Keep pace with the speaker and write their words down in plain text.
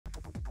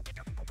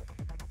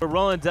We're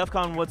rolling DEF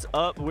CON, what's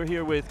up? We're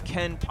here with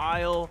KEN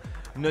PYLE,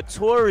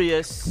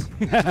 notorious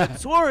in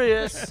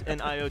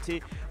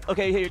IoT.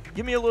 Okay, hey,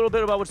 give me a little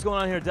bit about what's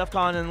going on here at DEF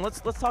CON, and let's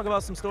talk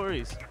about some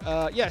stories.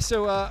 Yeah,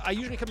 so I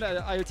usually come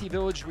to IoT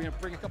Village. We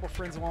bring a couple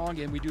friends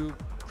along, and we do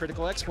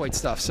critical exploit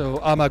stuff. So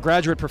I'm a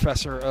graduate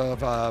professor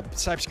of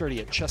cybersecurity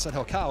at Chestnut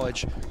Hill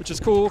College, which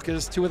is cool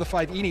because 2 of the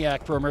 5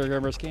 ENIAC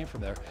programmers came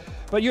from there.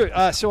 But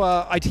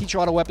I teach a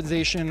lot of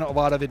weaponization, a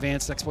lot of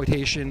advanced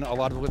exploitation, a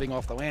lot of living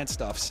off the land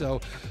stuff. So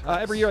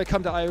every year I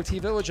come to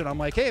IoT Village and I'm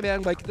like, hey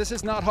man, like this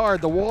is not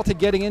hard. The wall to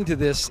getting into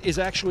this is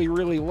actually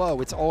really low.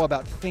 It's all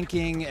about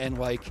thinking and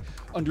like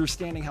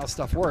understanding how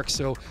stuff works.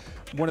 So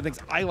one of the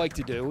things I like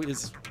to do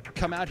is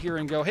come out here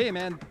and go, hey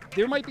man,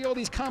 there might be all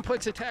these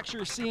complex attacks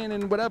you're seeing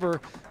and whatever,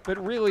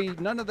 but really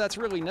none of that's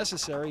really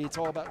necessary. It's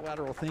all about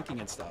lateral thinking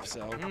and stuff.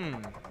 So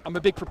I'm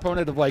a big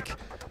proponent of like,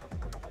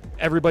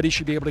 everybody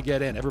should be able to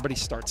get in. Everybody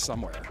starts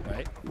somewhere,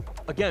 right?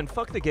 Again,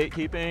 fuck the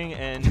gatekeeping,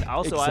 and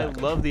also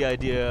Exactly. I love the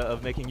idea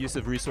of making use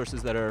of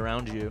resources that are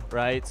around you,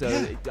 right?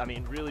 So, I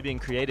mean, really being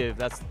creative,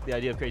 that's the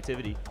idea of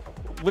creativity.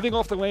 Living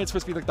off the land is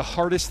supposed to be like the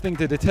hardest thing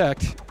to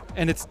detect,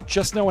 and it's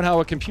just knowing how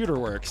a computer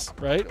works,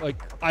 right?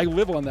 Like, I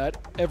live on that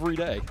every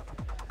day.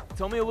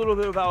 Tell me a little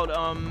bit about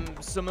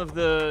some of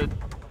the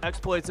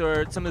exploits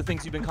or some of the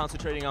things you've been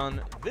concentrating on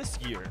this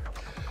year.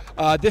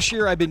 This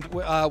year,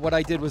 what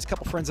I did was a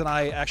couple friends and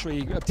I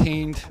actually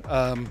obtained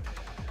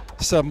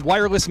some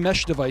wireless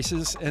mesh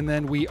devices, and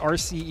then we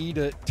RCE'd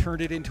it,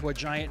 turned it into a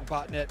giant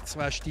botnet /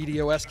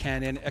 DDoS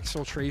cannon,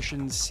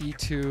 exfiltration,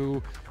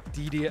 C2,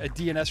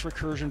 DNS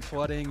recursion,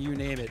 flooding, you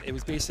name it. It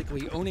was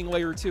basically owning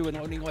layer 2 and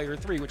owning layer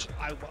 3, which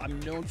I'm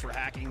known for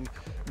hacking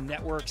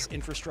networks,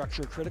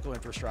 infrastructure, critical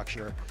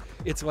infrastructure.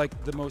 It's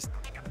like the most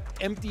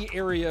empty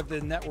area of the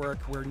network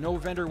where no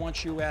vendor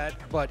wants you at,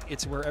 but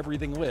it's where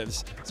everything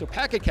lives. So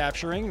packet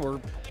capturing,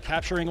 or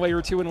capturing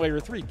layer 2 and layer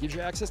 3, gives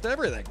you access to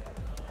everything.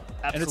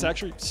 Absolutely. And it's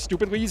actually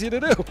stupidly easy to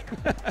do.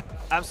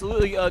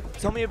 Absolutely.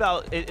 Tell me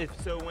about it.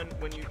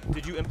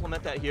 Did you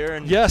implement that here?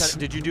 And Yes.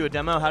 Did you do a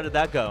demo? How did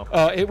that go?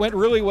 It went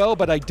really well,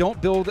 but I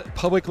don't build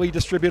publicly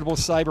distributable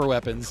cyber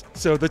weapons.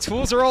 So the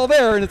tools are all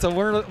there, and it's a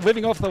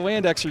living off the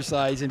land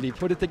exercise, and if you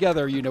put it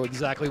together, you know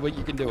exactly what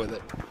you can do with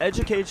it.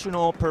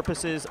 Educational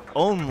purposes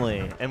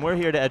only, and we're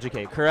here to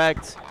educate,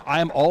 correct? I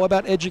am all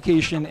about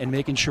education and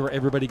making sure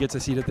everybody gets a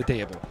seat at the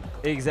table.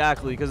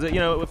 Exactly, because if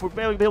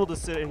we're able to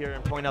sit here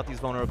and point out these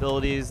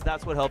vulnerabilities,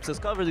 that's what helps us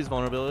cover these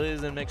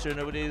vulnerabilities and make sure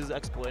nobody's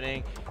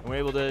exploiting, and we're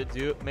able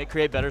to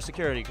create better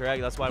security,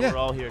 correct? That's why we're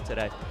all here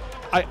today.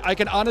 I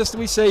can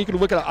honestly say, you can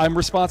look at it, I'm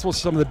responsible for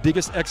some of the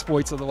biggest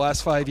exploits of the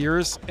last 5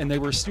 years, and they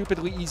were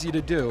stupidly easy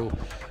to do.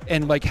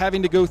 And like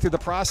having to go through the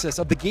process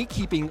of the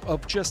gatekeeping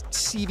of just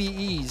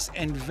CVEs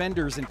and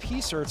vendors and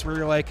P-certs, where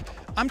you're like,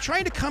 I'm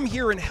trying to come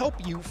here and help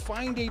you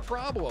find a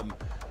problem.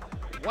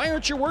 Why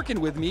aren't you working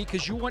with me?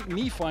 Because you want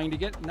me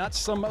finding it, not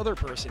some other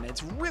person.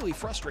 It's really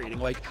frustrating.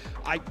 Like,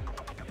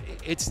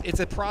 it's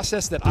a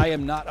process that I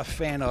am not a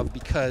fan of,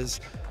 because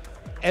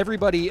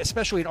everybody,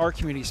 especially in our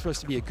community, is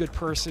supposed to be a good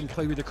person,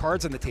 play with your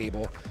cards on the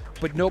table,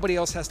 but nobody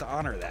else has to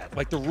honor that.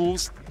 Like, the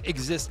rules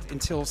exist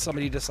until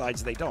somebody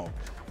decides they don't,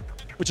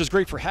 which is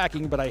great for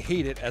hacking, but I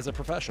hate it as a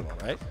professional,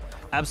 right?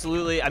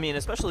 Absolutely. I mean,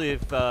 especially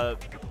if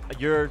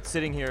you're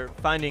sitting here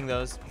finding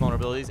those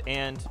vulnerabilities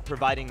and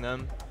providing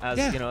them as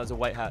as a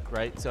white hat,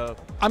 right? So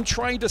I'm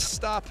trying to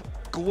stop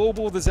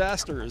global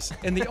disasters,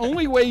 and the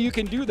only way you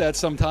can do that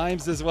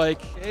sometimes is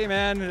like, hey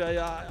man,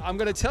 I'm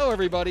going to tell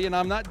everybody, and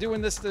I'm not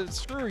doing this to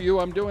screw you.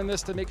 I'm doing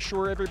this to make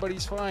sure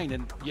everybody's fine,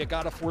 and you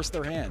got to force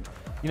their hand.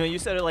 You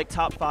said it like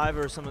top 5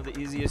 are some of the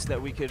easiest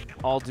that we could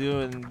all do,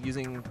 and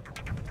using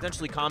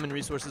potentially common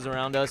resources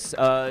around us.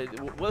 I'm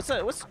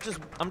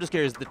just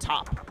curious, the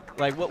top.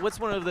 Like, what's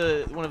one of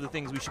the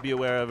things we should be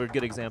aware of, or a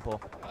good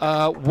example?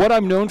 What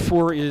I'm known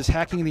for is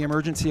hacking the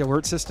emergency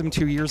alert system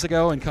 2 years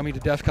ago and coming to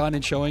DEF CON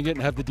and showing it,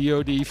 and have the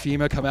DoD,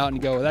 FEMA come out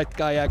and go, that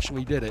guy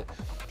actually did it.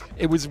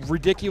 It was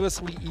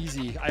ridiculously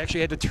easy. I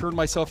actually had to turn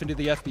myself into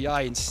the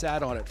FBI and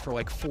sat on it for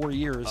like 4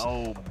 years.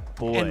 Oh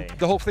boy. And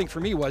the whole thing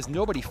for me was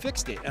nobody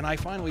fixed it. And I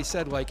finally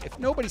said, like, if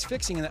nobody's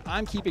fixing it,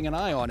 I'm keeping an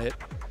eye on it.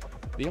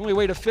 The only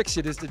way to fix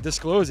it is to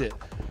disclose it.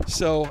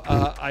 So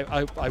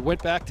I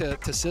went back to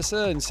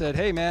CISA and said,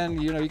 hey man,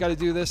 you got to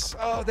do this.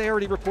 Oh, they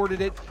already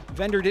reported it.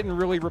 Vendor didn't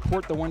really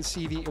report the one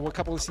CV, well, a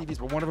couple of CVs,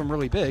 but one of them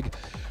really big.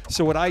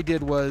 So what I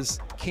did was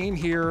came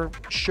here,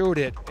 showed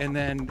it, and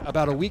then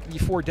about a week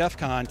before DEF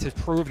CON, to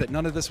prove that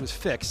none of this was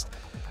fixed,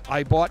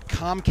 I bought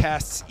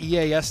Comcast's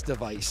EAS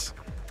device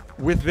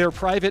with their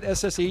private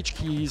SSH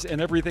keys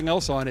and everything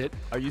else on it.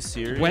 Are you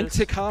serious? Went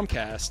to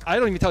Comcast. I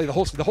don't even tell you the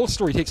whole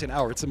story takes an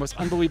hour. It's the most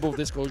unbelievable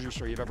disclosure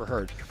story you've ever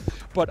heard.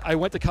 But I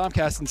went to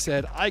Comcast and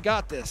said, I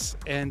got this.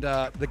 And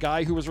the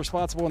guy who was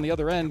responsible on the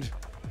other end,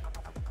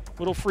 a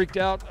little freaked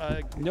out,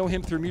 know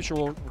him through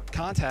mutual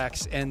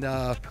contacts, and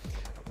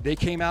they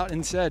came out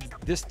and said,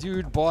 this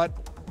dude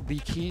bought the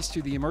keys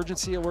to the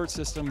emergency alert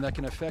system that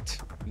can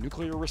affect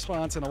nuclear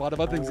response and a lot of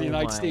other things in the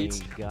United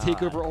States,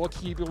 take over all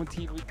cable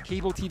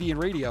TV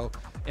and radio,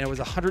 and it was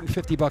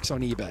 $150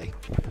 on eBay.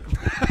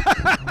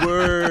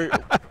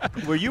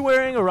 Were you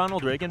wearing a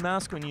Ronald Reagan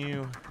mask when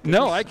you?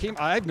 No, I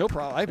have no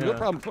problem. I have no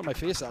problem putting my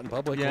face out in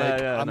public. Yeah,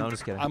 like, yeah. No, I'm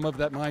just kidding. I'm of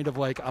that mind of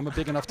like I'm a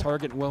big enough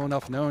target and well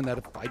enough known that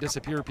if I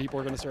disappear,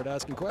 people are going to start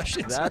asking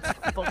questions. That's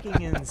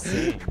fucking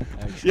insane.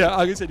 Actually. Yeah,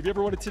 like I said, if you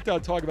ever want to sit down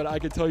and talk about it, I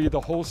could tell you the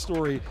whole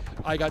story.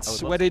 I got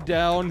sweated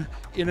down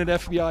in an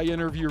FBI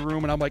interview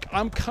room, and I'm like,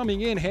 I'm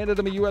coming in, handed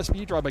them a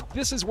USB drive. Like,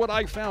 this is what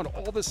I found,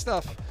 all this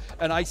stuff,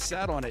 and I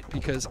sat on it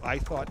because I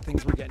thought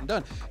things were getting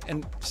done.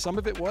 And some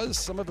of it was,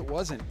 some of it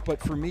wasn't. But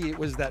for me, it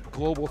was that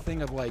global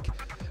thing of like,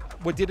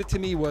 what did it to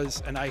me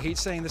was, and I hate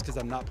saying this because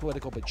I'm not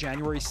political, but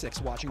January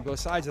 6th, watching both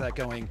sides of that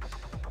going,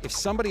 if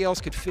somebody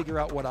else could figure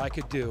out what I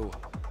could do,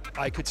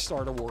 I could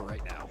start a war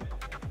right now.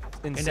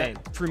 Insane. And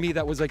that, for me,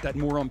 that was like that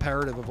moral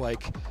imperative of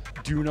like,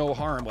 do no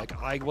harm. Like,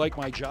 I like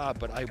my job,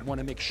 but I want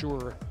to make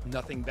sure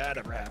nothing bad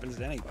ever happens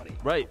to anybody.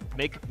 Right.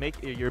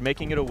 You're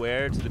making it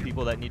aware to the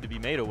people that need to be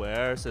made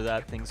aware so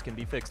that things can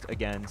be fixed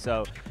again.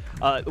 So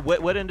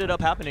what ended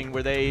up happening?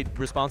 Were they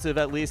responsive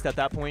at least at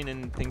that point,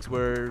 and things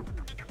were,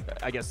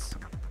 I guess,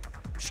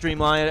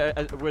 streamlined?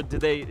 Did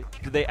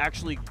they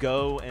actually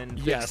go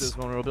and fix those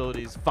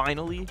vulnerabilities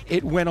finally?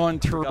 It went on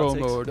turbo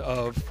mode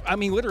of, I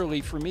mean,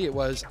 literally for me it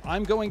was,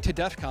 I'm going to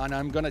DEF CON,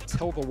 I'm going to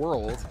tell the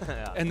world.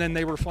 Yeah. And then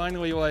they were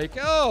finally like,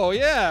 oh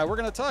yeah, we're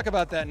going to talk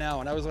about that now.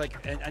 And I was like,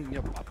 and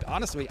you know,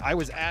 honestly, I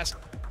was asked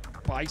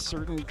by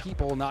certain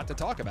people not to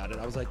talk about it.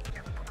 I was like,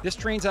 this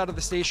train's out of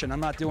the station, I'm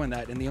not doing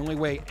that. And the only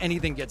way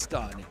anything gets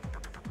done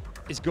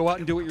is go out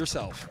and do it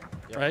yourself,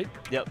 right?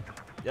 Yep.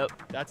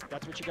 That's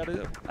what you got to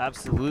do.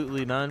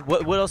 Absolutely, man.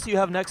 What else do you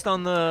have next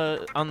on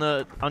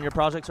your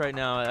projects right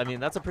now? I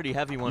mean, that's a pretty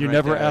heavy one. You right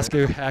never there. ask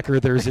a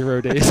hacker their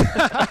 0 days.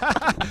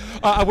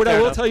 What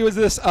I will tell you is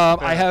this: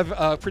 I have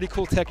a pretty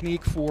cool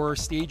technique for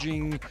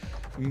staging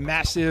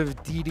massive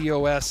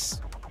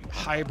DDoS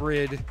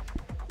hybrid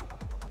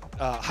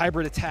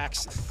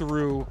attacks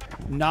through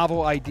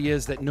novel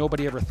ideas that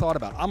nobody ever thought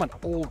about. I'm an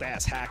old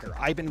ass hacker.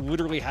 I've been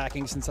literally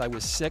hacking since I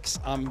was 6.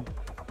 I'm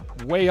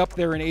way up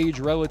there in age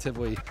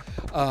relatively,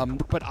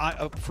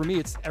 but for me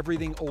it's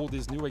everything old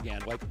is new again.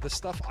 Like the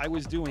stuff I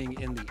was doing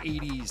in the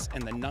 80s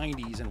and the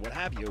 90s and what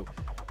have you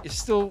is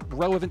still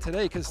relevant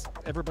today because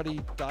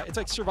everybody died. It's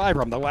like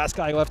Survivor. I'm the last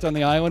guy left on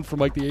the island from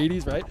like the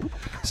 80s, right?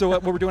 So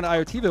what we're doing at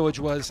IoT Village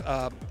was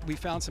we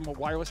found some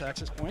wireless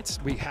access points.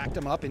 We hacked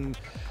them up, and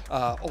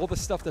all the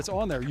stuff that's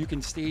on there, you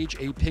can stage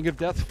a ping of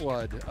death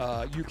flood.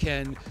 You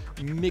can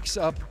mix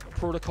up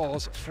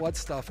protocols, flood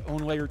stuff, own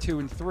layer 2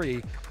 and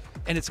 3.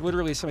 And it's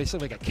literally, somebody said,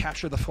 like a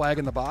capture the flag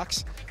in the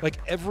box. Like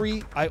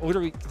I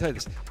literally tell you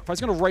this, if I was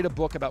going to write a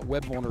book about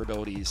web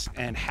vulnerabilities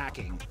and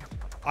hacking,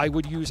 I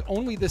would use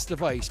only this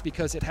device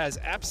because it has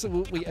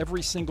absolutely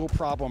every single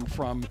problem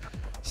from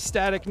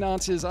static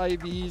nonces,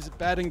 IVs,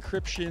 bad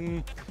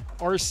encryption,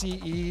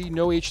 RCE,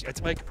 no H.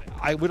 It's like,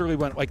 I literally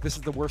went like, this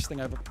is the worst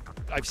thing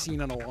I've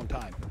seen in a long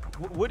time.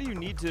 What do you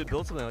need to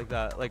build something like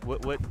that? Like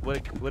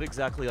what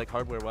exactly, like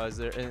hardware-wise,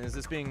 there? And is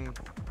this being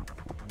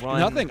run?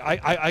 Nothing.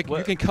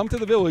 You can come to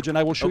the village and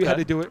I will show you how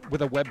to do it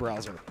with a web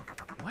browser.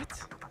 What?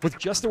 With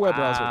just a web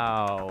browser.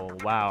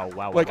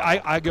 Wow. Like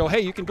I go, hey,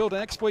 you can build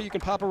an exploit, you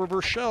can pop a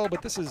reverse shell,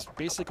 but this is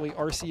basically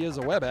RC as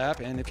a web app,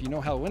 and if you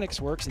know how Linux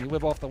works and you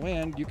live off the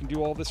land, you can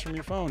do all this from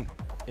your phone.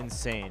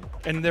 Insane.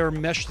 And there are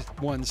meshed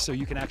ones, so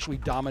you can actually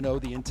domino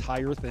the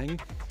entire thing,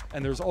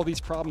 and there's all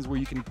these problems where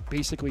you can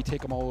basically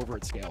take them all over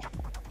at scale.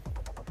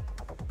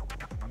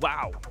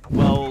 Wow.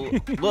 Well,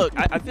 look,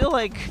 I feel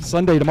like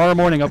Sunday, tomorrow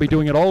morning, I'll be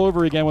doing it all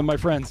over again with my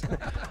friends.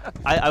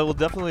 I will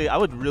definitely, I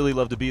would really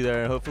love to be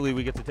there. Hopefully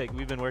we get to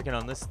we've been working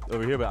on this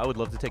over here, but I would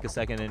love to take a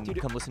second and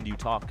come listen to you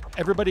talk.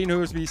 Everybody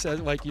knows me,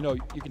 says, like, you know,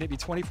 you can hit me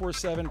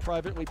 24/7,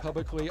 privately,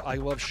 publicly. I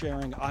love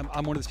sharing. I'm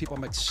one of those people,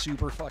 I'm like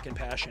super fucking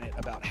passionate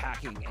about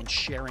hacking and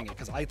sharing it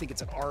because I think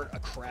it's an art, a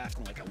craft,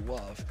 and like a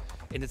love.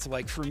 And it's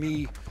like, for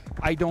me,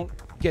 I don't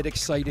get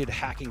excited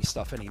hacking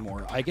stuff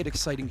anymore. I get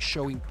excited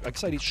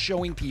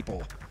showing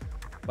people.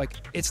 Like,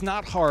 it's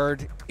not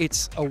hard,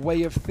 it's a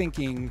way of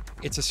thinking,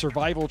 it's a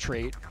survival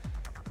trait,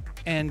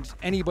 and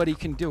anybody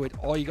can do it.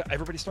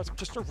 Everybody starts,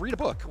 just to read a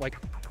book. Like,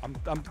 I'm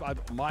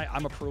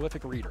a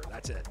prolific reader,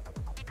 that's it.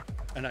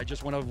 And I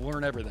just want to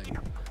learn everything.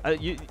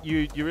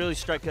 You really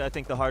strike, I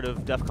think, the heart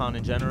of DEF CON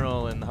in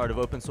general, and the heart of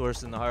open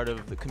source, and the heart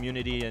of the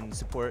community and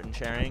support and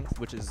sharing,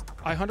 which is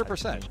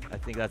 100%. I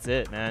think that's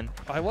it, man.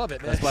 I love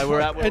it, man. That's why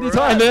we're at where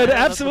Anytime, we're at, man.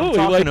 Absolutely. That's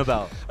what I'm talking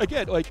about.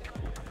 Again, like,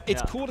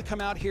 it's cool to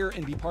come out here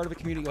and be part of a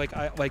community.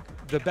 Like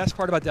the best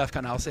part about DEF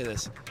CON, I'll say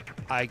this,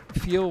 I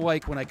feel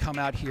like when I come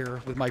out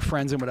here with my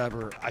friends and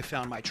whatever, I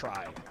found my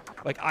tribe.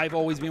 Like, I've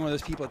always been one of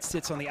those people that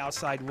sits on the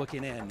outside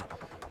looking in,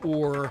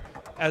 or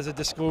as a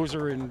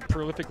disclosure and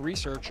prolific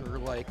researcher,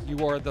 like,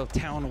 you are the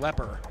town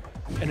leper.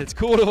 And it's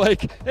cool to,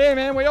 like, hey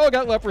man, we all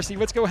got leprosy,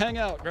 let's go hang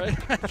out, right?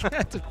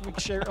 To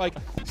share, like,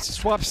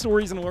 swap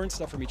stories and learn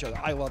stuff from each other.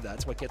 I love that.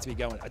 It's what gets me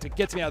going. It's what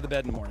gets me out of the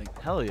bed in the morning.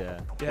 Hell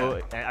yeah. Yeah.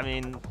 Well, I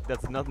mean,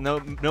 that's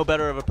no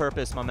better of a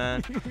purpose, my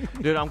man.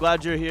 Dude, I'm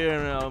glad you're here,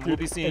 and we'll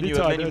be seeing you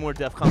at many more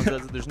DEF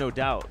CONs, there's no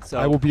doubt. So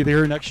I will be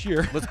there next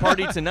year. Let's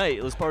party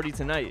tonight. Let's party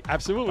tonight.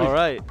 Absolutely. All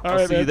right. I'll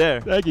see man. you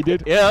there. Thank you,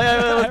 dude. Yeah,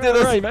 let's do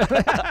this. All right,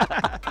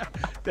 man.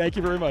 Thank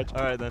you very much.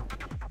 All right, then.